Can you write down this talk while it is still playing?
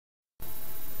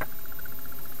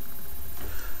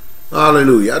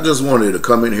Hallelujah. I just wanted to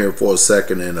come in here for a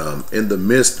second and in the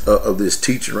midst of this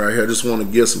teaching right here, I just want to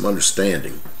give some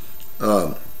understanding.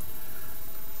 I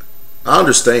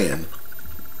understand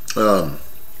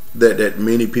that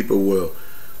many people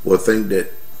will think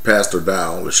that Pastor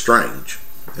Dow is strange,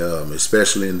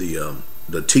 especially in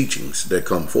the teachings that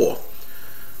come forth.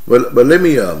 But let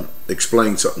me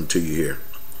explain something to you here.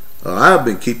 I have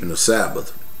been keeping the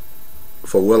Sabbath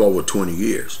for well over 20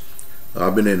 years.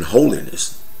 I've been in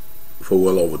holiness for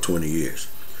well over 20 years.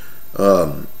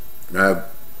 I've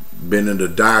been in the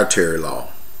dietary law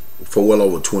for well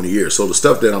over 20 years. So the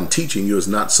stuff that I'm teaching you is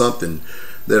not something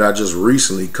that I just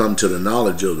recently come to the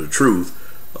knowledge of the truth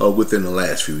within the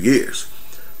last few years.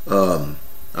 I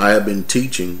have been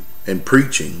teaching and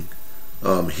preaching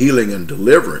healing and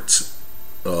deliverance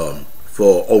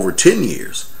for over 10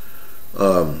 years.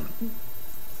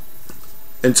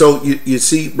 And so you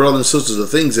see, brothers and sisters, the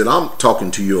things that I'm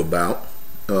talking to you about,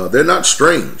 they're not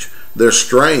strange. They're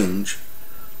strange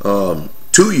to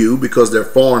you because they're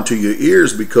foreign to your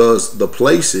ears, because the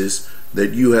places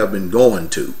that you have been going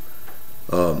to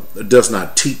does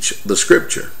not teach the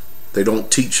scripture. They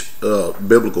don't teach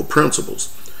biblical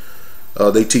principles.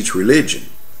 They teach religion.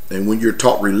 And when you're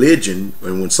taught religion,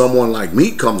 and when someone like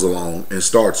me comes along and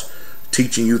starts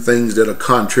teaching you things that are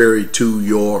contrary to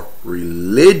your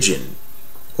religion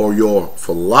or your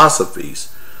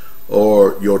philosophies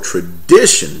or your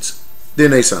traditions,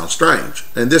 then they sound strange.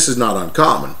 And this is not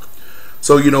uncommon.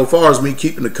 So, you know, as far as me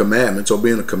keeping the commandments or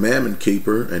being a commandment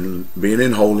keeper and being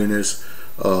in holiness,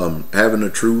 having the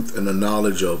truth and the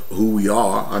knowledge of who we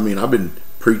are, I mean, I've been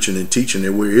preaching and teaching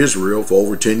that we're Israel for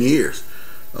over 10 years.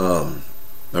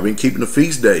 I've been keeping the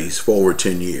feast days for over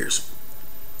 10 years.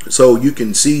 So you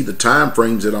can see the time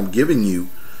frames that I'm giving you,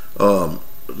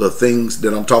 the things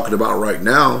that I'm talking about right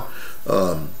now,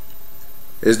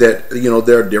 is that, you know,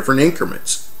 there are different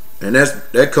increments, and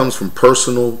that comes from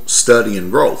personal study and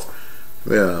growth.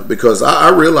 Yeah, because I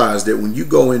realize that when you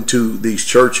go into these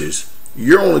churches,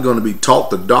 you're only going to be taught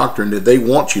the doctrine that they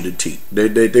want you to teach.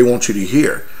 They want you to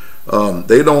hear.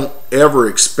 They don't ever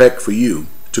expect for you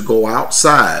to go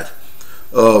outside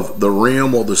of the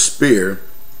realm or the sphere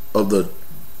of the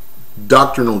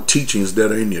doctrinal teachings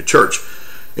that are in your church.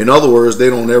 In other words, they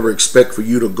don't ever expect for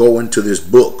you to go into this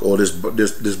book or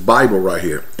this Bible right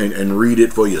here and read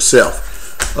it for yourself.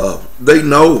 They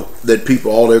know that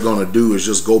people, all they're going to do is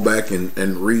just go back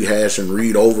and rehash and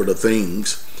read over the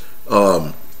things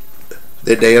that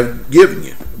they have given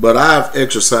you. But I've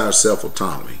exercised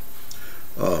self-autonomy.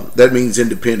 That means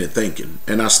independent thinking,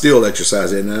 and I still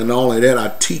exercise it. And not only that,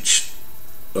 I teach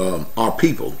our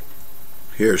people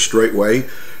here straightway,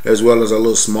 as well as a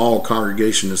little small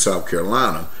congregation in South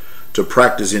Carolina, to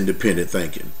practice independent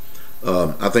thinking.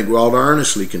 I think we ought to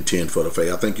earnestly contend for the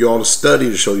faith. I think you ought to study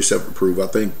to show yourself approved. I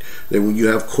think that when you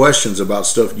have questions about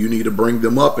stuff, you need to bring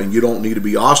them up, and you don't need to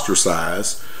be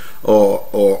ostracized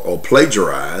or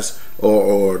plagiarized,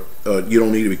 or you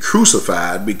don't need to be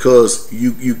crucified because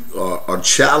you are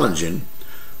challenging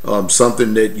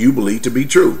something that you believe to be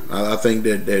true. I think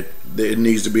that it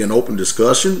needs to be an open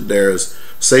discussion. There's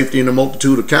safety in the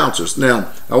multitude of counselors.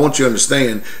 Now, I want you to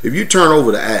understand, if you turn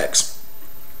over to Acts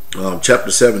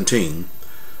chapter 17,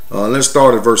 let's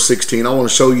start at verse 16. I want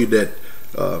to show you that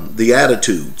the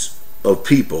attitudes of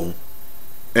people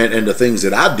and the things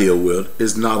that I deal with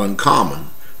is not uncommon.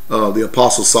 The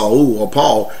apostle Saul or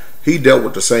Paul, he dealt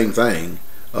with the same thing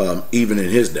even in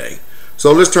his day.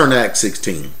 So let's turn to Acts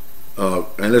 16.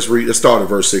 And let's start at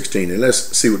verse 16, and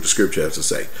let's see what the scripture has to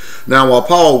say. Now, while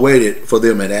Paul waited for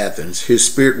them at Athens, his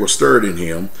spirit was stirred in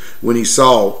him when he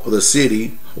saw the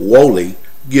city wholly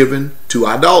given to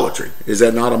idolatry. Is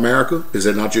that not America? Is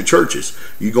that not your churches?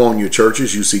 You go in your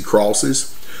churches, you see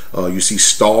crosses, you see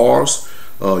stars,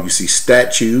 you see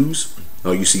statues,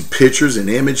 you see pictures and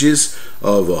images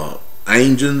of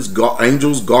angels,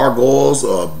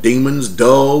 gargoyles, demons,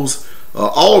 doves,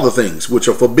 all the things which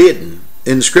are forbidden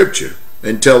in scripture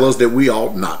and tell us that we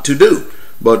ought not to do.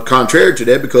 But contrary to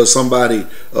that, because somebody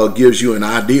gives you an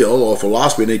ideal or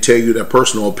philosophy and they tell you their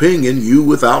personal opinion, you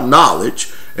without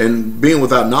knowledge, and being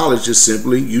without knowledge is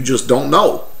simply you just don't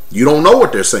know. You don't know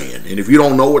what they're saying. And if you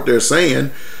don't know what they're saying,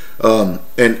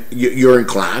 and you're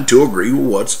inclined to agree with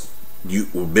what's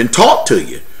been taught to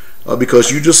you,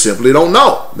 because you just simply don't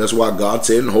know. That's why God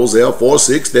said in Hosea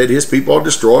 4:6 that his people are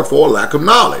destroyed for a lack of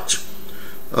knowledge.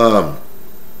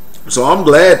 So I'm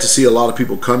glad to see a lot of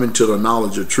people coming to the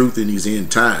knowledge of truth in these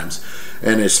end times,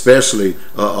 and especially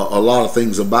a lot of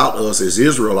things about us as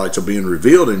Israelites are being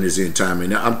revealed in this end time.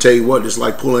 And I'm telling you what, it's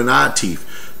like pulling eye teeth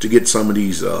to get some of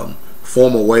these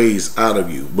former ways out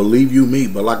of you. Believe you me.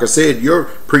 But like I said, your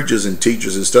preachers and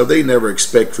teachers and stuff, they never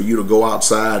expect for you to go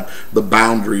outside the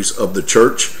boundaries of the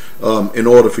church in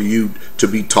order for you to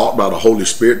be taught by the Holy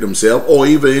Spirit themselves, or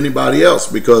even anybody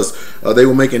else, because they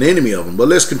will make an enemy of them. But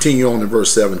let's continue on in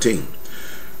verse 17.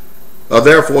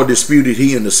 Therefore disputed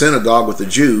he in the synagogue with the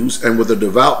Jews and with the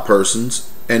devout persons,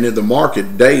 and in the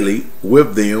market daily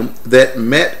with them that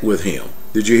met with him.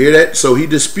 Did you hear that? So he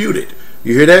disputed.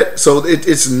 You hear that? So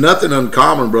it's nothing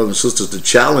uncommon, brothers and sisters, to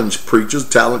challenge preachers,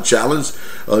 challenge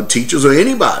teachers, or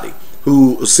anybody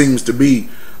who seems to be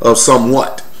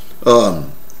somewhat.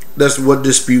 That's what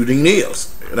disputing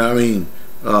is. And I mean,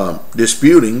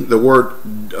 disputing, the word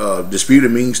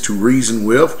disputing means to reason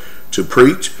with, to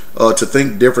preach, to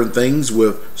think different things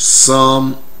with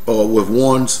some, with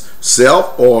one's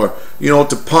self, or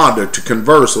to ponder, to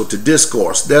converse, or to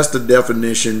discourse. That's the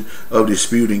definition of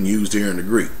disputing used here in the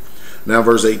Greek. Now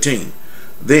verse 18.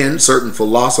 Then certain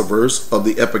philosophers of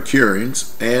the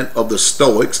Epicureans and of the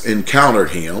Stoics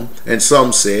encountered him, and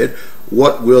some said,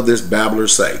 what will this babbler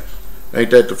say?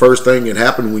 Ain't that the first thing that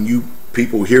happened when you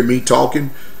people hear me talking?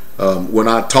 When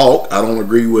I talk, I don't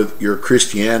agree with your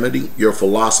Christianity, your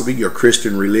philosophy, your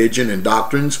Christian religion and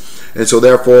doctrines. And so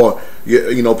therefore,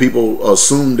 people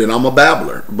assume that I'm a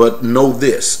babbler. But know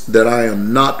this, that I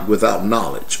am not without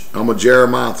knowledge. I'm a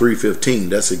Jeremiah 3:15.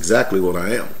 That's exactly what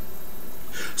I am.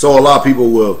 So a lot of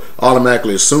people will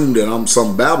automatically assume that I'm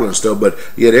some babbler and stuff, but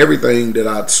yet everything that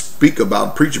I speak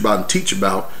about, preach about, and teach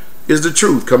about is the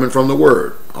truth coming from the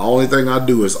word. The only thing I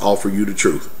do is offer you the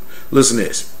truth. Listen to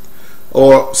this.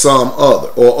 Or some other,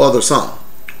 or other some.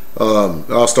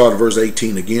 I'll start at verse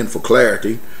 18 again for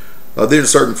clarity. Then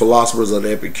certain philosophers of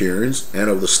the Epicureans and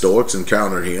of the Stoics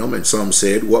encountered him, and some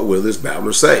said, what will this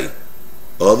babbler say?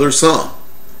 Other some.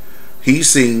 He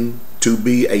seemed to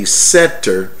be a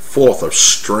setter forth of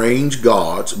strange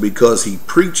gods, because he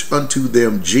preached unto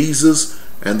them Jesus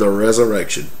and the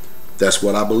resurrection. That's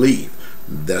what I believe.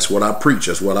 That's what I preach.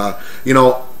 That's what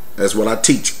that's what I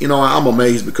teach. I'm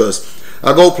amazed because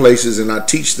I go places and I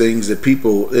teach things that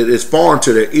people, it is foreign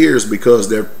to their ears because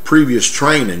their previous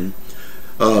training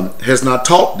has not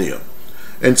taught them.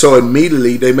 And so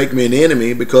immediately they make me an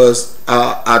enemy because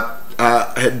I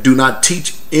do not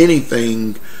teach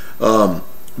anything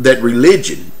that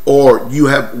religion or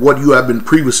what you have been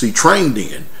previously trained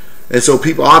in. And so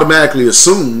people automatically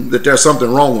assume that there's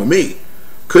something wrong with me.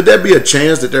 Could there be a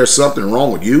chance that there's something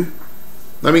wrong with you?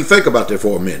 I mean, think about that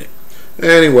for a minute.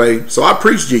 Anyway, so I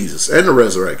preach Jesus and the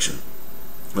resurrection.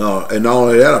 And not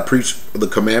only that, I preach the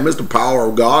commandments, the power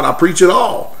of God. I preach it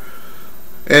all.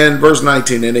 And verse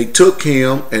 19, and they took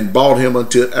him and brought him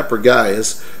unto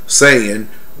Epicurus, saying,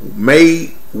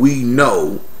 may we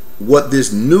know what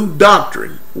this new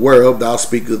doctrine whereof thou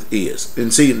speakest is.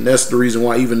 And see, and that's the reason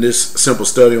why even this simple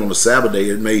study on the Sabbath day,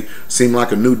 it may seem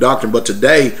like a new doctrine, but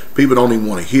today people don't even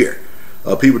want to hear.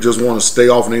 People just want to stay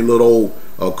off in their little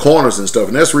old corners and stuff.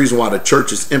 And that's the reason why the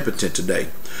church is impotent today,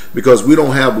 because we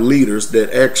don't have leaders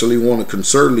that actually want to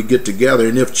concertedly get together.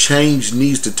 And if change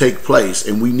needs to take place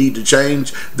and we need to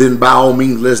change, then by all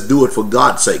means, let's do it for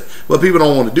God's sake. But people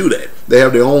don't want to do that. They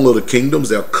have their own little kingdoms.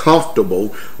 They're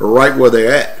comfortable right where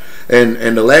they're at.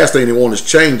 And the last thing they want is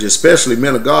change, especially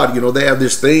men of God. They have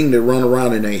this thing that run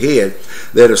around in their head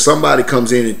that if somebody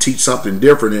comes in and teach something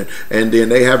different and then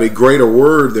they have a greater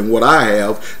word than what I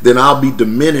have, then I'll be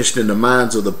diminished in the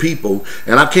minds of the people.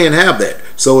 And I can't have that.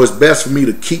 So it's best for me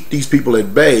to keep these people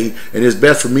at bay, and it's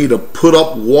best for me to put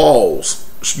up walls,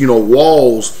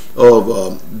 walls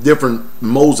of different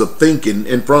modes of thinking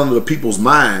in front of the people's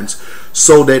minds,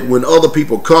 so that when other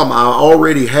people come, I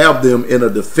already have them in a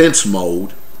defense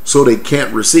mode, so they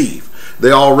can't receive.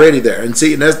 They're already there. And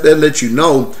see, that lets you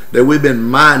know that we've been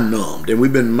mind numbed and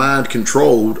we've been mind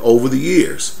controlled over the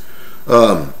years.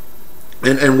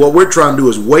 And what we're trying to do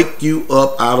is wake you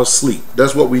up out of sleep.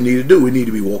 That's what we need to do. We need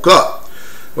to be woke up.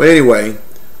 Well, anyway,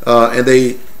 and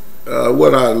they,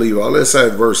 what I leave off? Let's say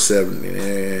verse 7.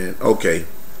 And okay,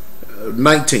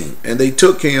 19. And they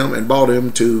took him and brought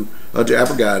him to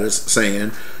Epicurus,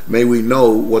 saying, may we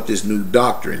know what this new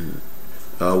doctrine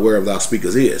whereof thou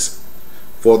speakest is.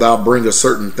 For thou bringest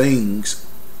certain things,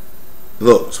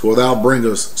 for thou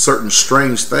bringest certain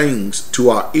strange things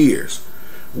to our ears.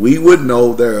 We would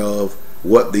know thereof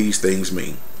what these things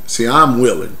mean. See, I'm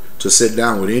willing to sit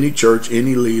down with any church,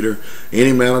 any leader,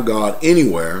 any man of God,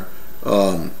 anywhere,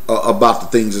 about the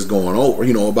things that's going over,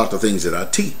 about the things that I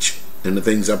teach and the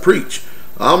things I preach.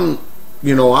 I've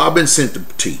been sent to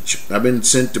teach. I've been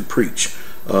sent to preach.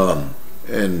 And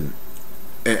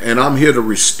I'm here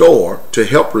to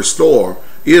help restore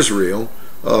Israel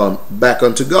back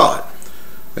unto God.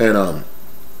 And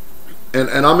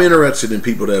and I'm interested in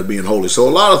people that are being holy. So a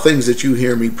lot of things that you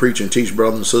hear me preach and teach,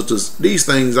 brothers and sisters, these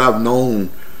things I've known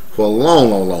for a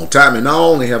long time. And not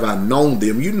only have I known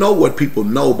them, you know what people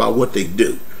know by what they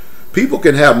do. People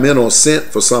can have mental assent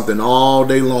for something all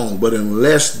day long, but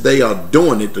unless they are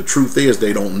doing it, the truth is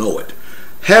they don't know it.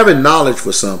 Having knowledge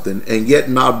for something and yet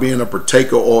not being a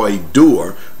partaker or a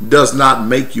doer does not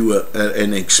make you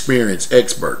an experienced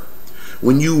expert.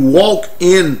 When you walk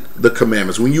in the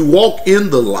commandments, when you walk in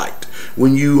the light,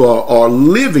 when you are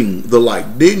living the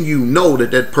light, then you know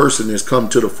that that person has come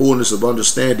to the fullness of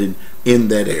understanding in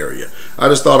that area. I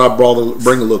just thought I'd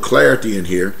bring a little clarity in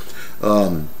here.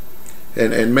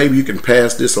 And maybe you can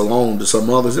pass this along to some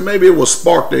others, and maybe it will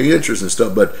spark their interest and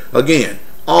stuff. But again,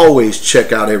 always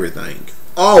check out everything.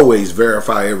 Always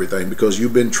verify everything, because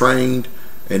you've been trained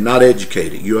and not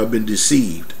educated. You have been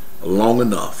deceived long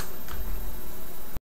enough.